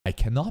I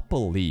cannot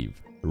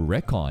believe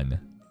Recon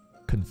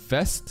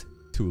confessed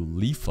to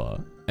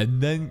Lifa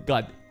and then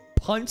got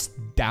punched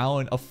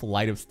down a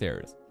flight of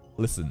stairs.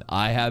 Listen,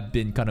 I have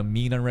been kind of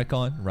mean on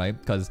Recon, right?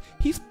 Because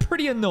he's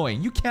pretty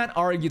annoying. You can't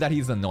argue that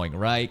he's annoying,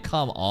 right?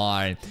 Come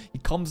on. He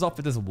comes off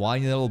with this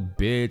whiny little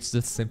bitch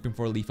just simping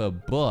for Lifa,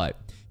 but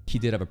he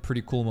did have a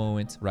pretty cool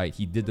moment, right?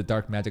 He did the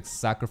dark magic,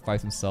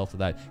 sacrifice himself so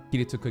that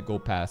Kirito could go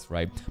past,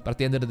 right? But at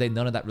the end of the day,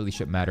 none of that really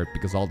shit mattered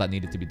because all that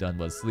needed to be done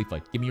was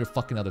Lifa, give me your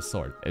fucking other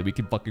sword. And we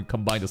can fucking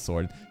combine the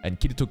sword. And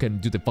Kirito can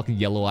do the fucking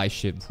yellow eye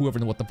shit, whoever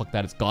knows what the fuck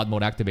that is, God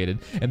mode activated,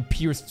 and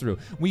pierce through.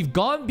 We've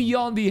gone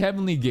beyond the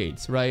heavenly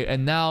gates, right?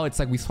 And now it's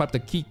like we swiped the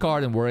key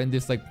card and we're in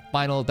this like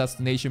final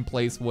destination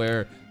place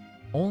where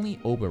only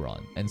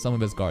Oberon and some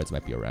of his guards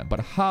might be around. But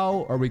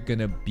how are we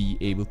gonna be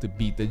able to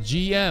beat the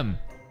GM?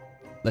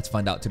 Let's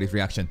find out today's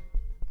reaction.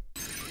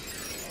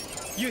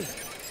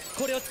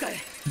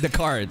 The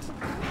card.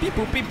 Beep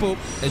boop, beep boop.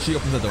 And she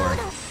opens the door.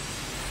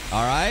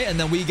 Alright, and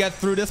then we get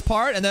through this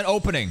part and then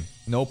opening.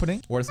 No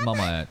opening? Where's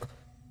Mama at?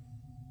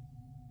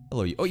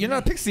 Hello. Oh, you're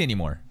not a pixie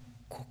anymore.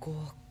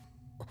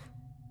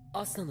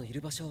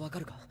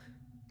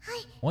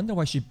 Wonder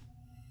why she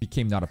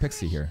became not a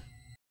pixie here.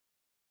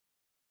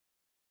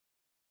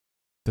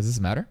 Does this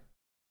matter?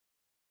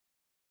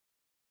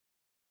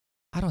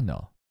 I don't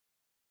know.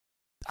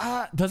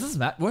 Does this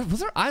matter?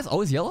 Was her eyes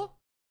always yellow?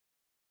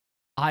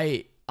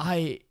 Was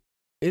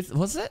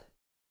it?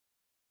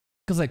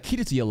 Because like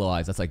Kirito yellow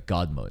eyes, that's like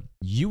God mode.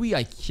 Yui,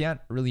 I can't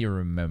really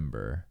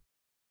remember.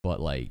 But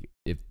like,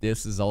 if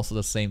this is also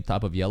the same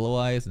type of yellow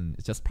eyes, and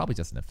it's just probably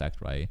just an effect,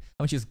 right?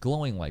 I mean, she's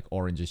glowing like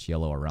orangish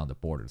yellow around the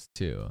borders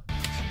too.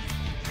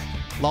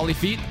 Lolly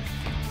feet.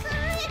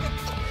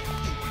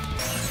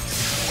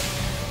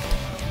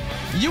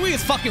 Yui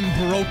is fucking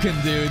broken,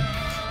 dude.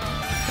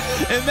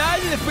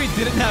 Imagine if we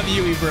didn't have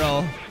Yui,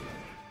 bro.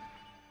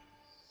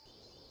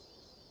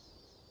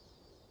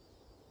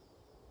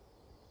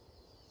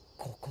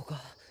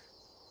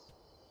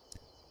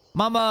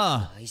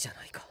 Mama!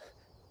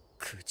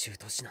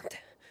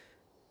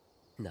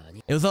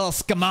 It was all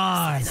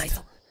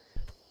scammers.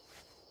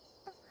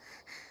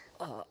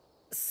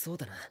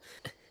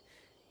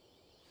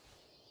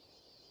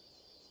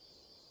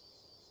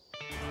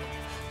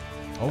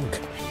 Oh.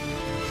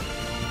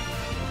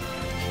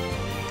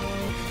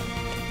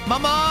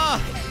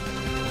 Mama!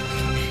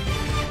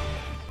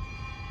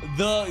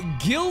 The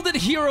gilded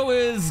hero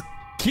is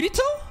Kirito?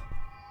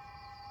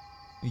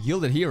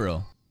 Gilded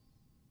hero.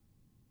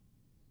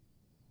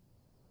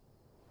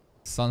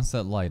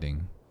 Sunset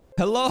lighting.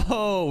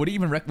 Hello! What do you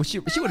even she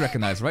would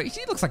recognize, right?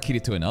 She looks like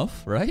Kirito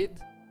enough, right?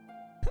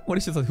 What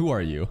is she like? Who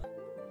are you?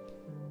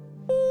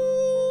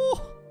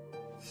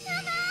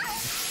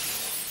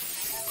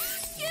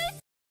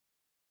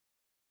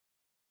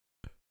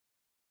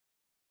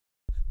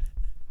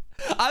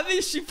 I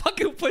mean, she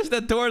fucking pushed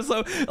that door,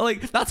 so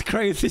like that's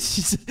crazy.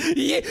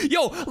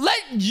 Yo, let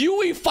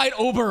Yui fight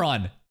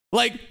Oberon.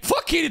 Like,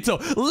 fuck Kirito.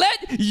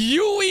 Let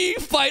Yui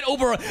fight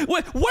Oberon.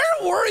 Where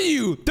were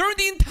you during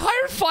the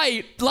entire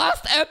fight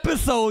last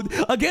episode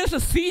against the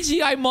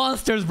CGI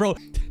monsters, bro?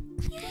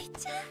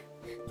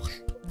 What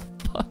the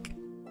fuck?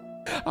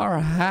 Our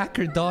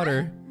hacker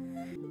daughter.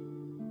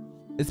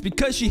 It's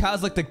because she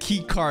has like the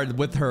key card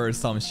with her or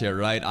some shit,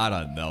 right? I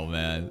don't know,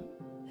 man.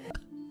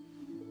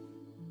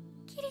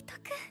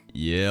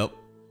 Yep.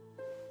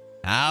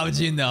 How'd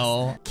you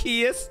know?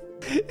 Kiss?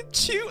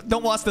 Chew?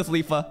 Don't watch this,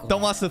 Lifa.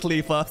 Don't watch this,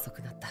 Lifa.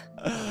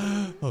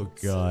 Oh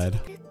god.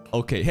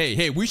 Okay,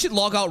 hey, we should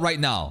log out right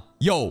now.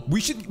 Yo,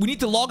 we need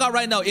to log out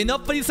right now.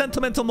 Enough for these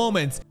sentimental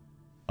moments.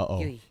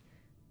 Uh-oh.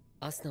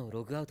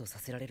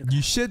 You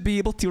should be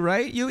able to,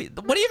 right?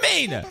 What do you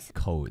mean?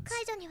 Codes.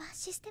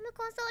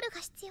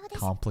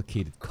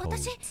 Complicated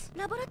codes.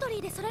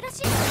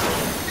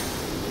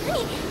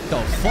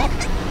 The fuck?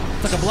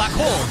 It's like a black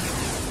hole.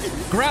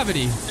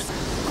 Gravity.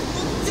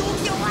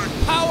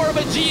 Power of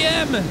a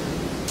GM.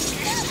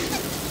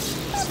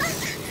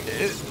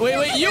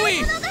 Wait,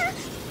 Yui!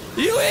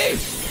 Yui!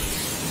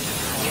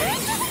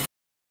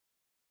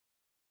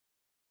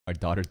 Our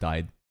daughter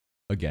died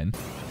again.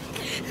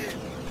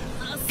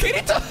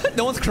 Kirito!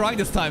 No one's crying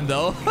this time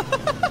though.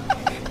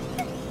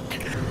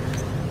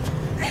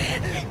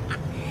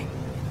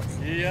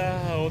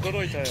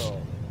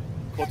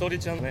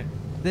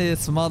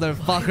 This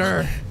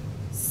motherfucker.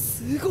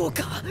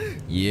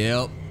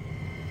 Yep.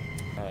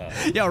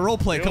 Yeah,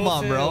 roleplay, come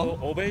on,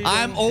 bro.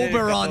 I'm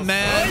Oberon,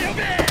 man.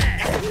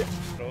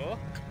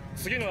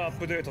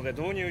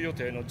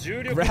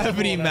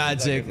 Gravity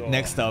magic,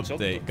 next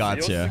update.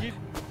 Gotcha.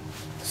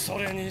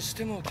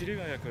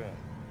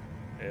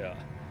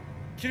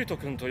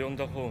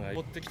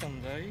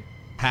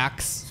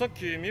 Hacks.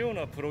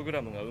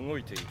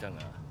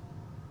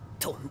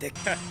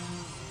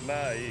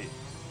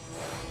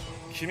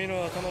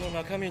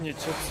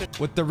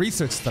 With the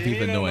research stuff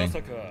even knowing.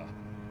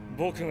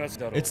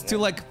 It's to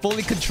like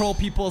fully control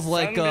people's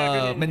like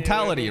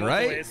mentality,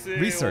 right?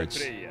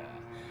 Research.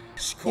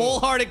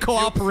 Wholehearted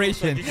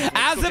cooperation.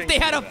 As if they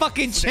had a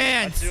fucking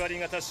chance. Yeah.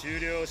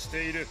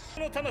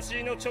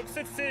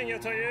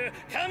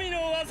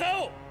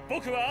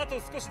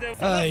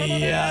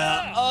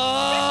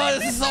 Oh,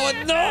 this is so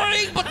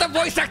annoying, but the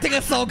voice acting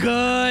is so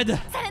good.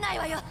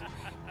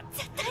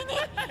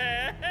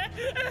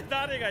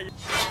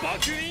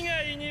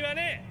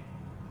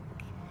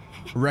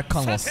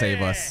 Recon will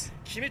save us.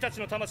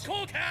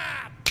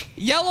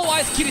 Yellow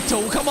Eyes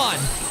Kirito, come on.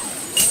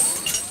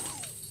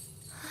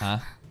 Huh?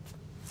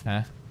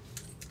 Huh?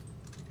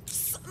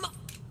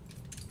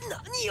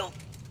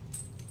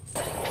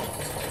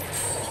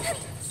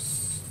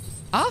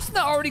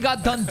 Asuna already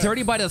got done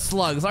dirty by the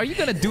slugs. Are you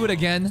gonna do it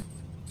again?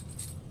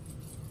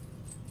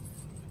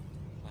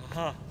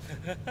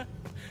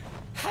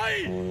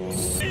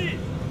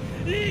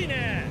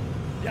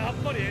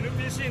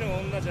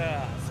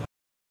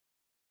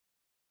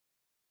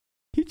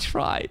 He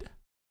tried.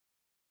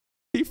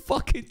 He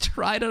fucking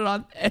tried it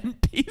on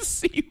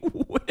NPC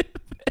women.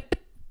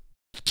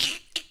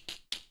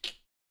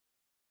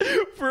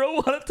 Bro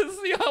wanted to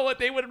see how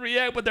they would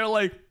react, but they're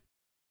like,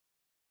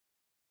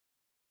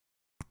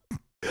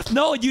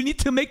 no, you need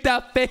to make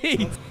that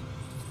face.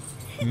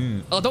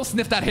 Oh, don't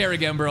sniff that hair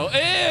again, bro.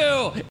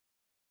 Ew.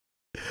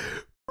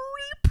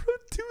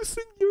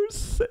 Reproducing your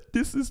set.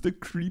 This is the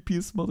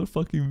creepiest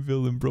motherfucking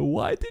villain, bro.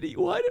 Why did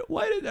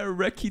that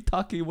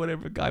Rekitake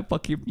whatever guy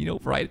fucking,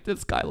 write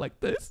this guy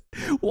like this?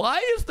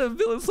 Why is the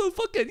villain so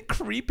fucking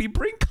creepy?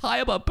 Bring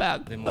Kaiba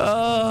back.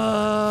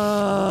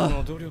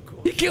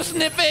 He keeps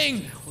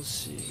sniffing.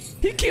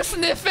 He keeps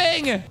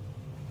sniffing.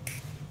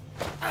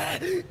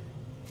 And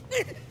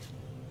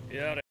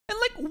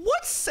like,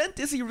 what scent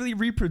is he really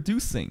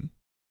reproducing?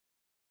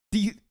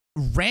 The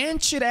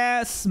rancid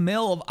ass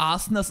smell of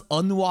Asuna's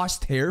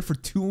unwashed hair for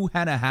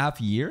 2.5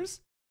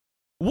 years?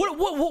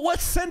 What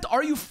scent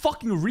are you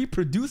fucking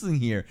reproducing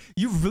here?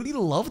 You really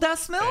love that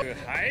smell?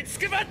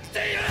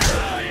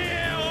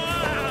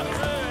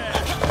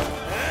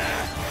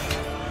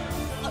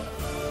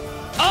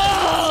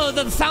 Oh,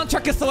 the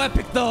soundtrack is so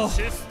epic though.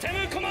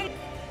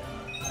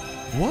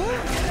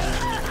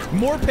 What?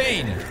 More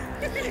pain.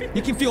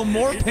 You can feel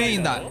more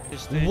pain.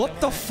 What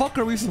the fuck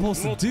are we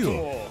supposed to do?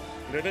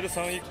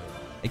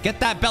 Hey, get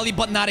that belly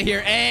button out of here.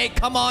 Hey,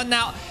 come on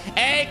now.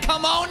 Hey,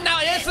 come on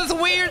now. This is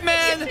weird,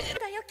 man.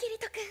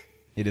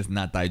 It is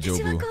not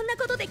Daijobu.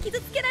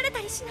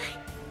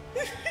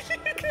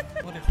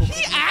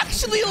 He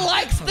actually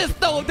likes this,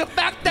 though. The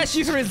fact that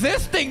she's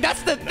resisting.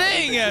 That's the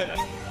thing.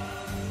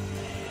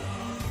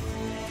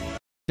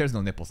 There's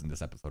no nipples in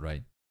this episode,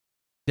 right?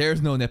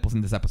 There's no nipples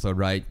in this episode,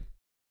 right?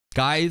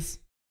 Guys,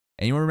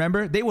 anyone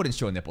remember? They wouldn't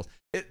show nipples.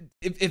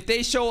 If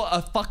they show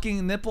a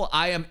fucking nipple,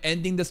 I am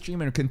ending the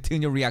stream and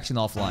continue reaction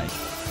offline.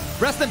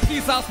 Rest in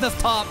peace, Asuna's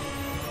top.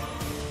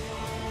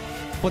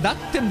 Well, that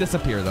didn't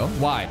disappear though.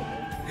 Why?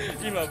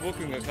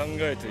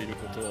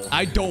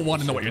 I don't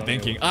want to know what you're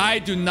thinking. I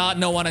do not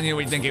want to know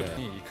what you're thinking.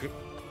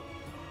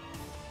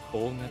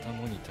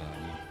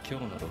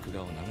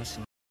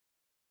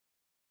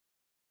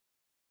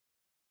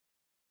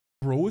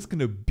 Bro is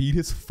gonna beat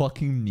his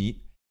fucking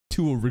meat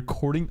to a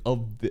recording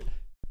of the...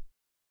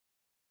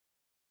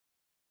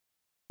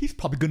 He's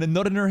probably gonna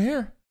nut in her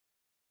hair.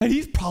 And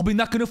he's probably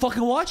not gonna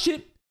fucking watch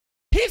it.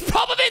 He's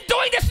probably been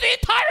doing this the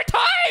entire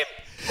time!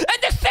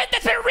 And the scent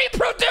that's been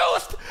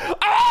reproduced!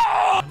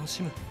 Oh!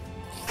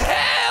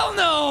 Hell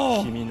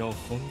no!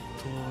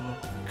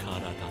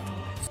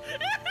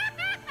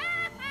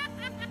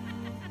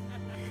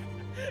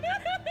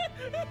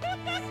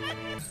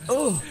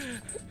 Oh!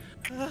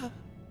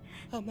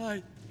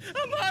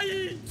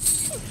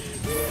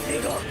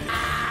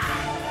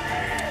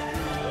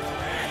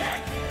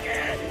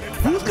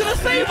 Who's gonna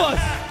save us?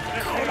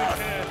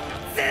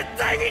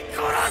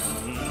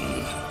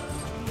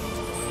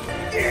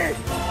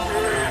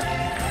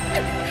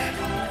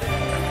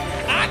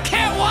 I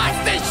can't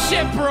watch this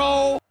shit,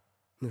 bro.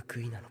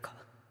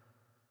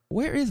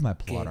 Where is my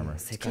plot armor?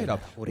 Straight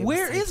up.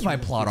 Where is my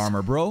plot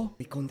armor, bro?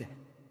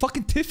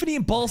 Fucking Tiffany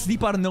and balls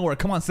deep out of nowhere.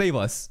 Come on, save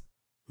us.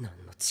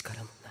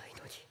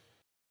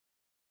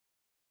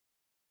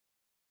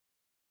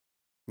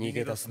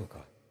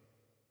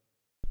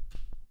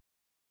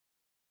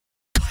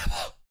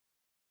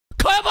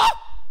 Kaiba!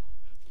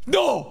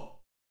 No!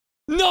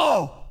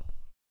 No!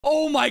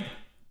 Oh my...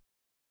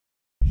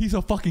 He's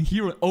a fucking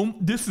hero. Oh,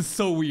 this is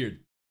so weird.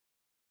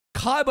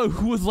 Kaiba,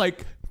 who was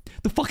like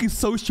the fucking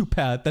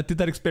sociopath that did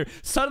that experiment.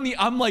 Suddenly,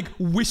 I'm like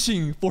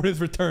wishing for his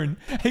return.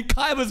 And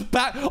Kaiba's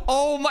back.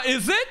 Oh my...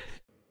 Is it?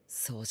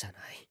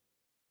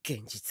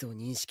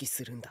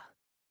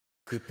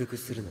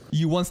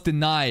 You once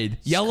denied.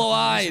 Yellow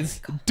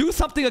eyes. Do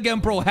something again,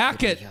 bro.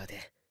 Hack it.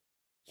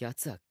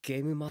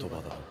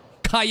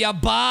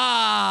 Kayaba.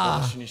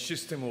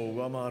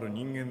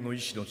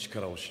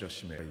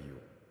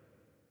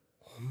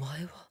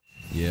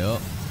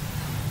 Yep.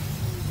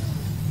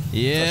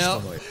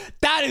 Yep.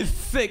 That is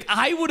sick.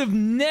 I would have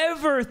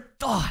never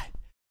thought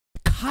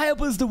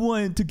Kayaba's the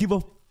one to give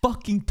a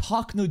fucking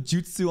talk no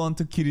jutsu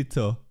onto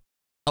Kirito.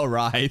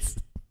 Alright.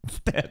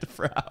 Stand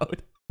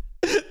proud.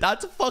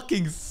 That's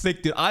fucking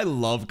sick, dude. I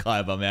love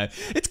Kaiba, man.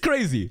 It's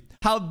crazy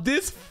how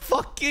this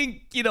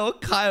fucking, you know,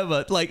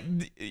 Kaiba, like,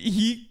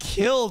 he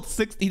killed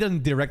 6. He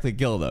doesn't directly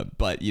kill them,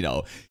 but, you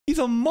know, he's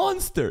a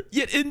monster.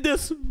 Yet in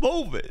this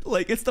moment,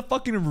 like, it's the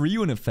fucking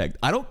Ryuen effect.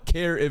 I don't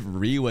care if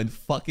Ryuen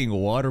fucking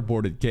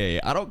waterboarded K.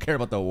 I don't care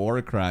about the war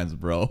crimes,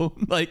 bro.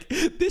 Like,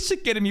 this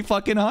shit getting me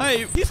fucking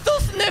hype. He's still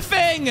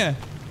sniffing!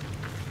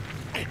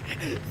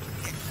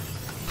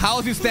 How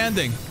is he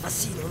standing?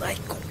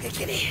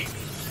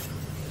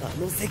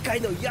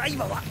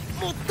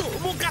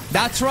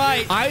 That's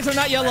right. Eyes are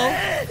not yellow.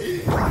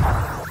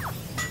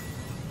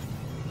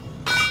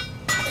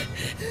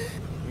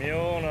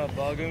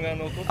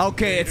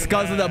 Okay, it's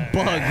because of the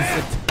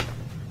bugs.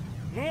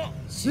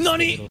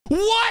 Nani?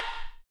 What?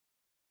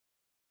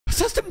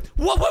 System?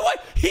 What?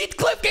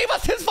 Heathcliff gave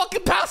us his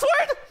fucking password?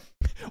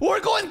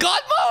 We're going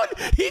God mode?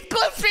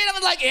 Heathcliff straight up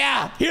and like,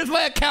 yeah, here's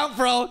my account,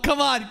 bro.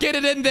 Come on, get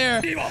it in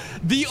there.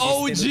 The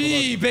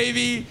OG,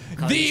 baby.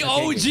 The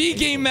OG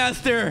Game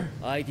Master.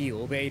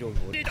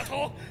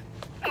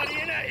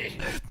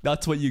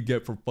 That's what you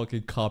get for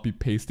fucking copy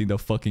pasting the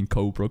fucking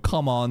code, bro.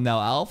 Come on now.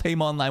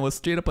 Alfheim Online was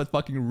straight up a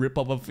fucking rip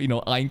off of, you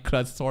know,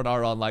 Aincrad Sword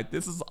Art Online.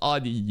 This is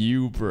on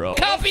you, bro.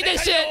 Copy the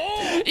shit.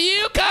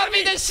 You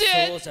copy the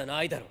shit.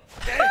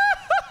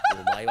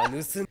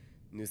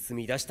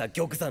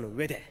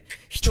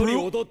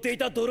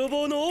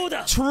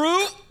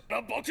 True.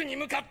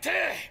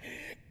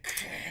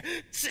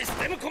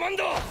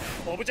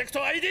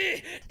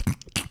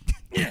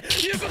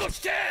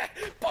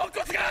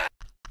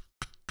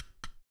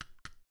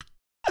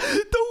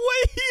 The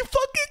way he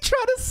fucking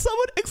tried to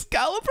summon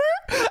Excalibur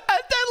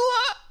and then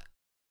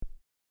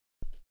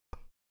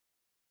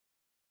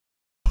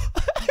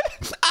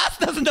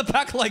Asuna's in the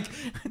back like,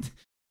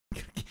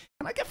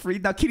 can I get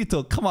freed now?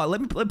 Kirito, come on,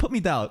 let me put me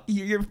down.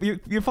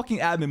 You're fucking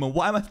admin, man.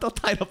 Why am I still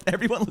tied up?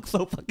 Everyone looks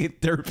so fucking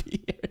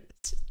derpy here.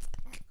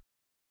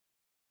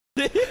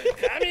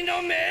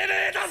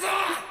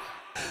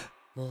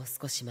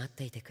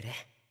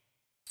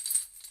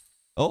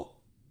 Oh.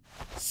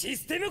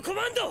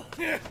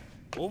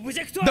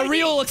 The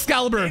real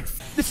Excalibur.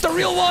 It's the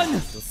real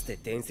one.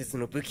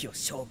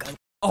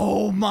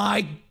 Oh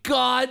my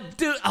god,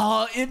 dude.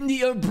 In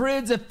the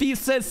abridged, if he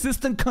says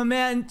system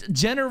command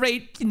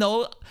generate, you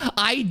know,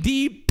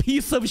 ID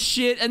piece of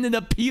shit, and then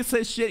the piece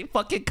of shit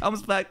fucking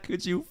comes back.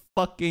 Could you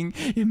fucking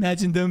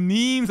imagine the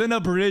memes in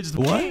abridged?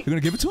 What? You're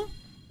gonna give it to him?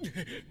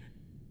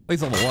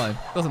 He's level 1.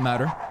 Doesn't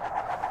matter.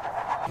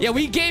 Yeah,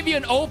 we gave you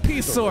an OP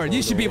sword.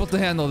 You should be able to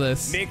handle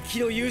this.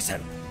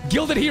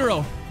 Gilded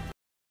Hero.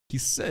 He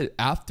said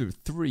after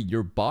 3,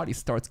 your body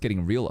starts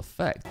getting real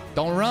effect.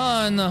 Don't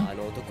run.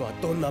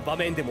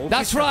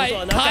 That's right.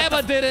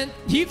 Kaiba didn't.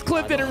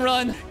 Heathcliff didn't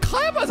run.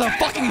 Kaiba's a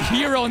fucking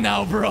hero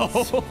now, bro.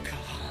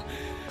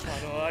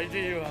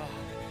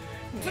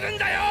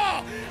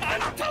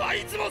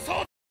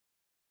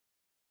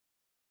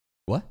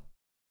 What?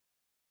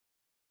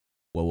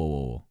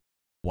 Whoa.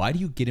 Why do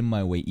you get in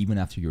my way even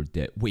after you're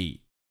dead?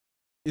 Wait.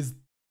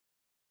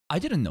 I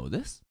didn't know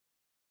this.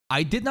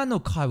 I did not know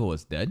Kaiba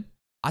was dead.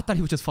 I thought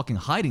he was just fucking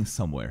hiding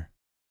somewhere.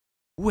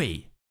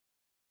 Wait.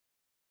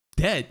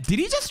 Dead? Did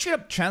he just straight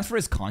up transfer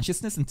his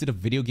consciousness into the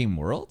video game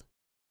world?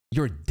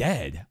 You're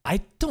dead.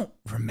 I don't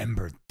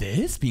remember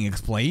this being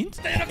explained.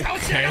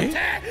 Okay.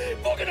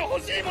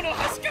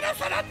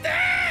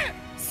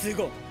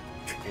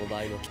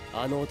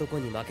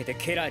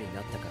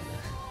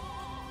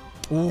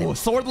 Ooh,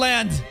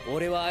 Swordland!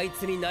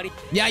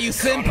 Yeah, you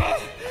simp!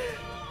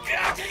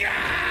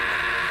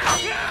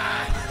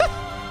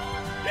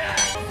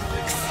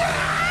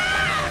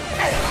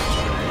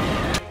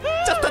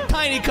 Just a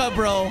tiny cut,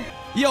 bro.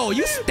 Yo,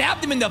 you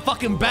stabbed him in the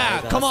fucking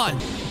back. Come on.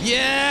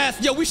 Yes.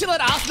 Yo, we should let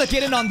Asuna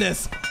get in on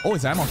this. Oh,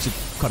 his ammo actually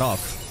cut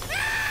off.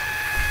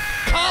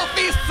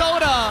 Coffee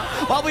soda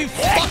while we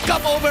fuck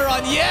up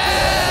Oberon.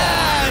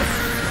 Yes.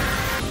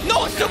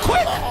 No, it's too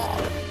quick.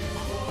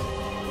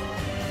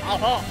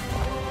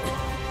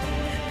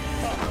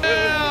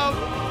 Damn.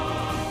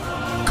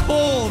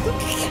 Cold.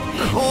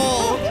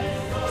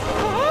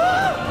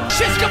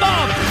 Shish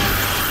kebab!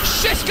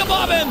 Shish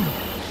kebab him!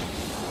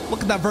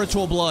 Look at that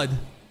virtual blood.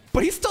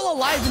 But he's still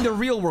alive in the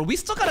real world. We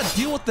still gotta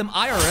deal with them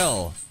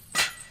IRL.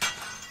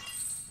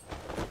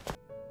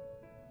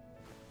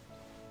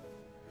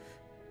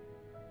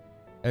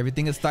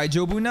 Everything is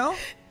Daijobu now?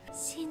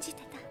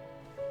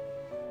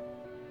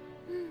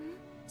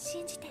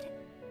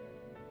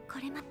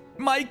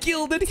 My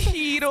gilded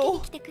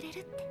hero!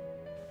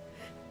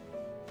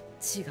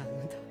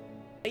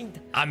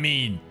 I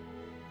mean,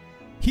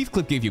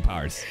 Heathcliff gave you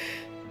powers.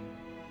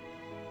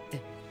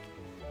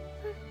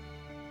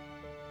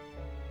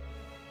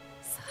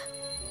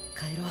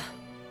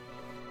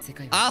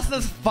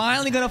 Asuna's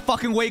finally gonna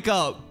fucking wake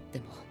up.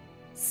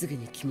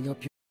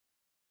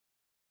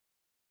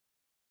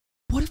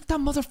 What if that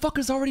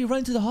motherfucker's already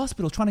running to the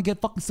hospital trying to get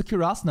fucking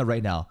secure Asuna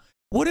right now?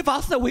 What if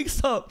Asuna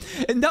wakes up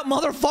and that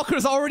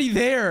motherfucker's already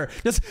there?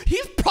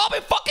 He's probably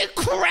fucking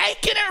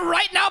cranking it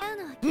right now.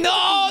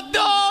 No,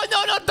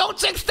 don't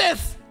jinx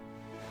this.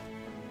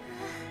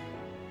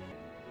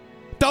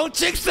 Don't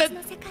jinx it!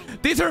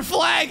 These are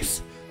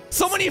flags!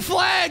 So many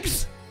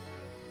flags!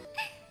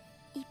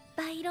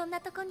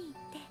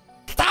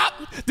 Stop!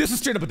 This is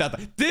straight up a death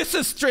flag. This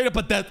is straight up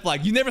a death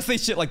flag. You never say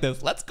shit like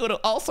this. Let's go to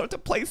all sorts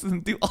of places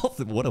and do all.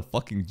 What a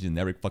fucking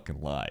generic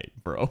fucking lie,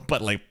 bro.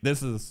 But like,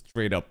 this is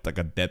straight up like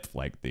a death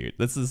flag, dude.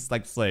 This is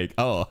like saying,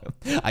 oh,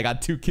 I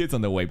got 2 kids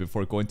on the way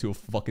before going to a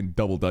fucking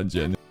double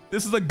dungeon.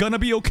 This is a gonna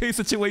be okay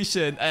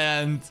situation,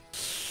 and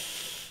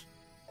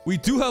we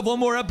do have 1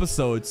 more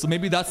episode, so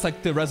maybe that's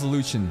like the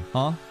resolution,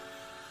 huh?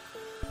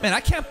 Man,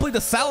 I can't believe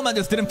the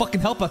salamanders didn't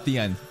fucking help at the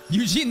end.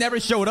 Eugene never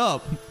showed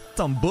up.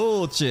 Some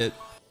bullshit.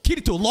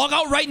 Kirito, log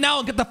out right now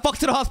and get the fuck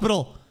to the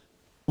hospital.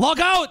 Log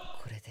out.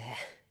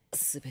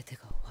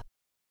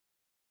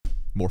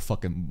 More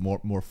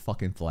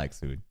fucking flags,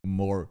 dude.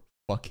 More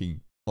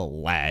fucking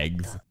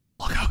flags.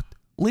 Log out.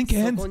 Link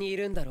ends.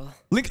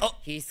 Link.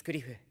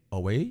 Oh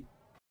wait.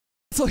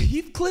 So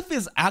Heathcliff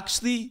is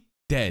actually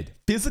dead.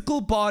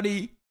 Physical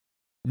body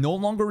no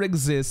longer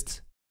exists,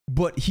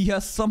 but he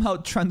has somehow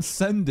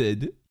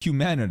transcended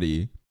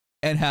humanity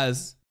and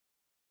has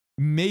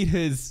made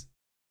his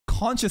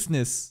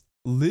consciousness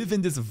live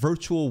in this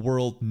virtual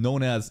world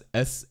known as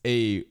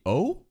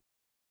SAO?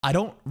 I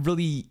don't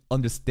really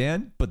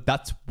understand, but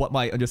that's what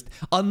my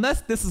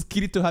unless this is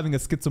Kirito having a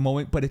schizo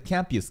moment, but it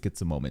can't be a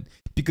schizo moment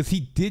because he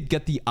did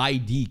get the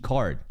ID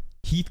card.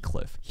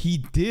 Heathcliff. He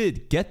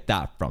did get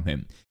that from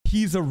him.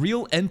 He's a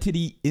real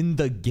entity in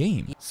the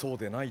game.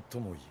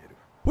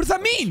 What does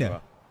that mean?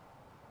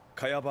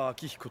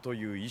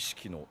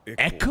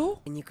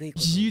 Echo?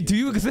 Do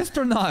you exist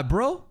or not,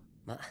 bro?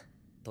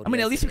 I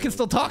mean, at least we can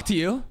still talk to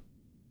you.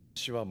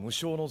 I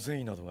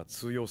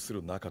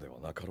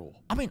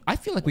mean, I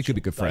feel like we could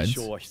be good friends.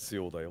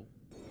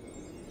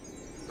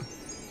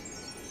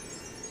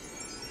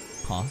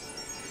 Huh?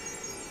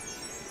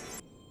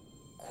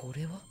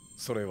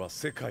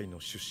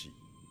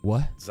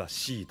 What?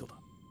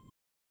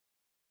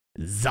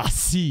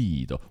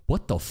 Zacido.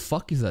 What the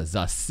fuck is a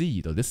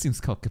Zacido? This seems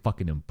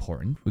fucking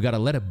important. We gotta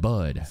let it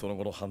bud.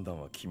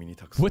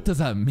 What does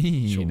that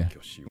mean?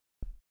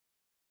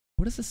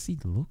 What does the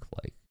seed look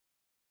like?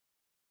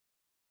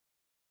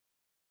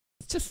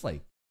 It's just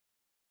like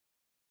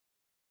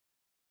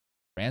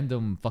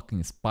random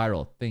fucking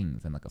spiral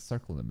things and like a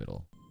circle in the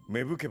middle.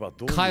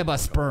 Kaiba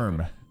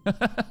sperm.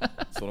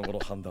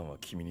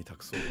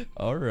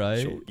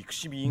 Alright.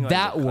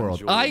 That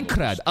world.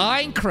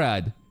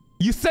 Aincrad.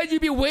 You said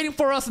you'd be waiting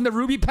for us in the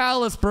Ruby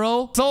Palace,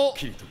 bro. So...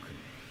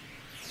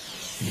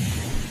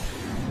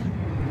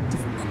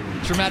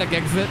 Dramatic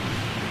exit.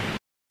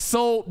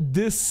 So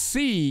this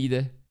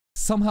seed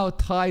somehow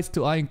ties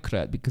to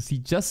Aincrad because he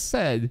just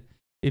said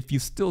if you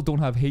still don't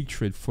have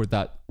hatred for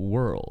that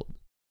world.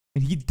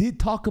 And he did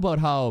talk about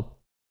how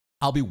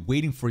I'll be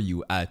waiting for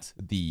you at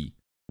the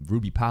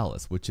Ruby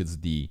Palace, which is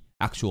the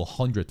actual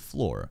 100th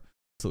floor.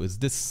 So is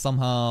this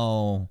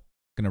somehow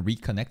gonna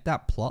reconnect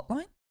that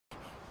plotline?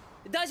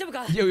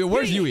 Yo,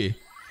 where's Yui?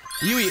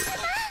 Yui's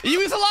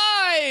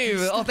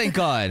alive! Oh, thank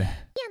God.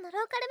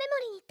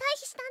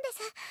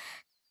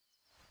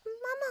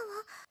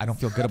 I don't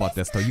feel good about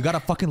this, though. You gotta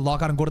fucking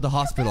log out and go to the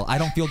hospital. I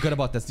don't feel good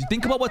about this. You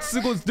think about what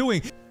Sugo's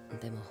doing.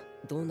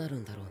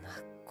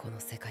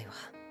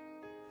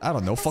 I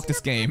don't know. Fuck this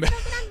game.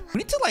 We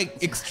need to,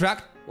 like,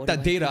 extract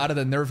that data out of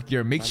the nerve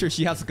gear. Make sure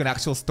she has, like, an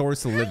actual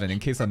storage to live in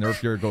case the nerve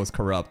gear goes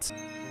corrupt.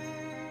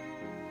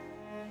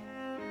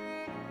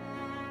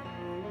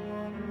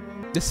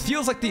 This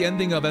feels like the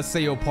ending of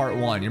SAO Part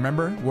 1. You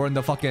remember? We're in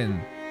the fucking...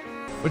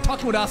 We're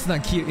talking with Asuna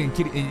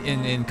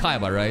in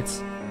Kaiba, right?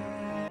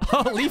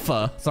 Oh,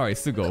 Lifa. Sorry,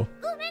 Sugo.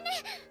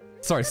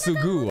 Sorry,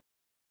 Sugu.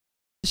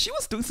 She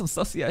was doing some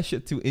sussy ass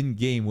shit too in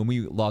game when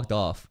we logged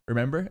off.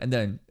 Remember? And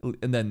then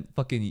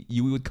fucking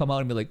Yui would come out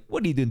and be like,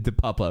 "What are you doing to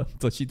Papa?"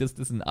 So she does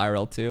this in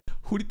IRL too.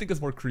 Who do you think is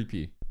more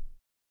creepy?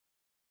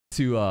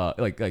 To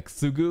like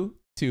Sugu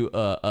to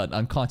an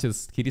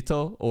unconscious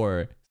Kirito,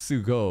 or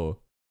Sugo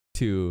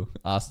to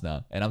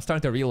Asuna? And I'm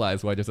starting to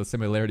realize why there's a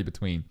similarity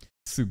between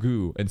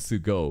Sugu and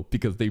Sugo,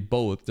 because they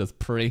both just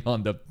prey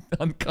on the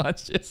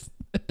unconscious.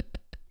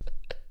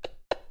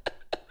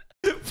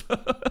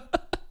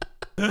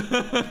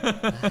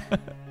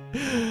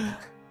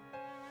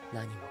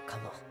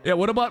 Yeah,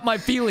 what about my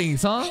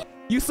feelings, huh?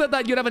 You said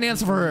that you'd have an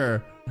answer for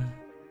her.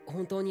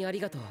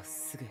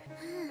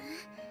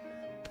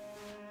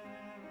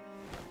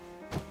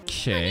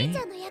 Okay,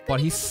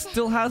 but he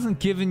still hasn't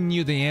given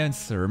you the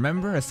answer,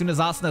 remember? As soon as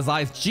Asuna's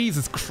eyes,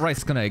 Jesus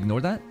Christ, gonna ignore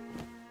that?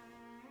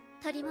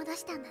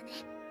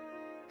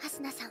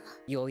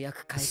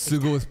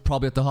 Sugo is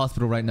probably at the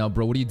hospital right now,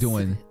 bro. What are you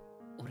doing?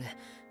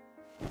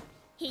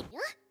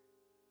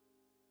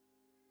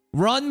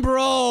 Run,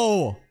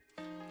 bro!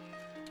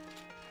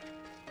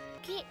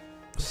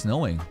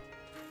 Snowing.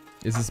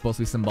 Is this supposed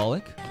to be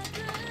symbolic?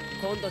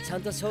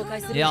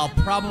 Yeah,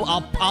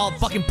 I'll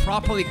fucking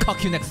properly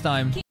cuck you next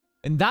time.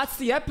 And that's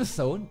the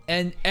episode,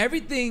 and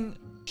everything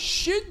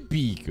should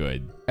be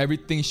good.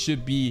 Everything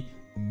should be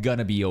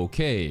gonna be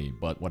okay.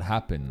 But what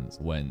happens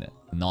when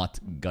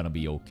not gonna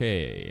be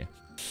okay?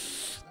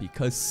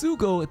 Because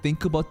Sugo,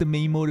 think about the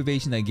main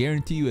motivation. I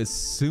guarantee you, as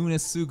soon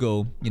as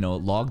Sugo, you know,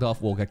 logged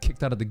off, well, got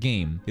kicked out of the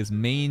game, his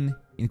main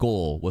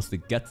goal was to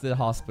get to the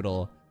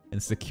hospital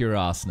and secure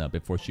Asuna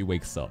before she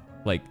wakes up.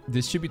 Like,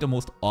 this should be the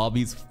most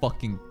obvious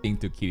fucking thing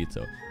to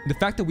Kirito. And the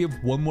fact that we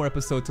have one more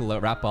episode to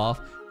wrap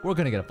off, we're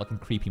gonna get a fucking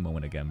creepy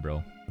moment again,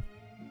 bro.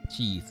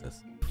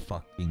 Jesus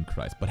fucking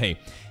Christ. But hey,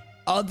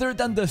 other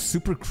than the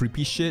super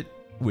creepy shit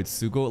with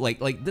Sugo,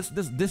 like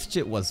this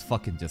shit was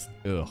fucking just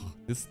ugh.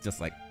 This is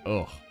just like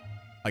ugh.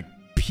 Like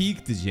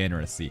peak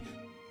degeneracy.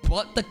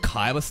 But the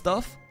Kaiba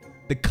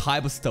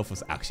stuff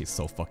was actually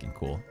so fucking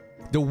cool.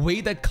 The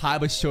way that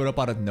Kaiba showed up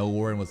out of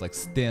nowhere and was like,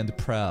 stand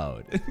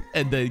proud.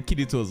 And then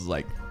Kirito was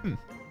like,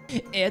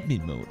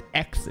 admin mode,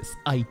 access,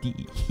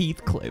 ID,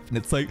 Heathcliff. And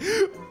it's like,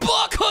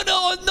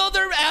 Baccano,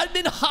 another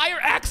admin higher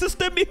access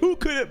than me, who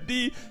could it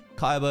be?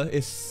 Kaiba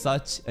is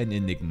such an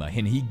enigma,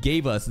 and he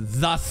gave us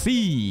the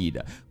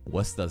seed.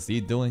 What's the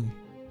seed doing?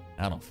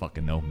 I don't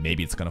fucking know.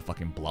 Maybe it's gonna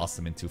fucking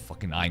blossom into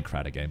fucking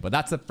Aincrad again. But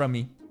that's it from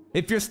me.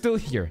 If you're still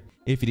here,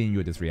 if you didn't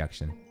enjoy this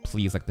reaction,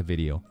 please like the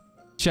video.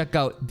 Check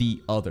out the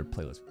other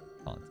playlist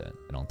content.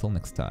 And until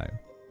next time,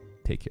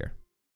 take care.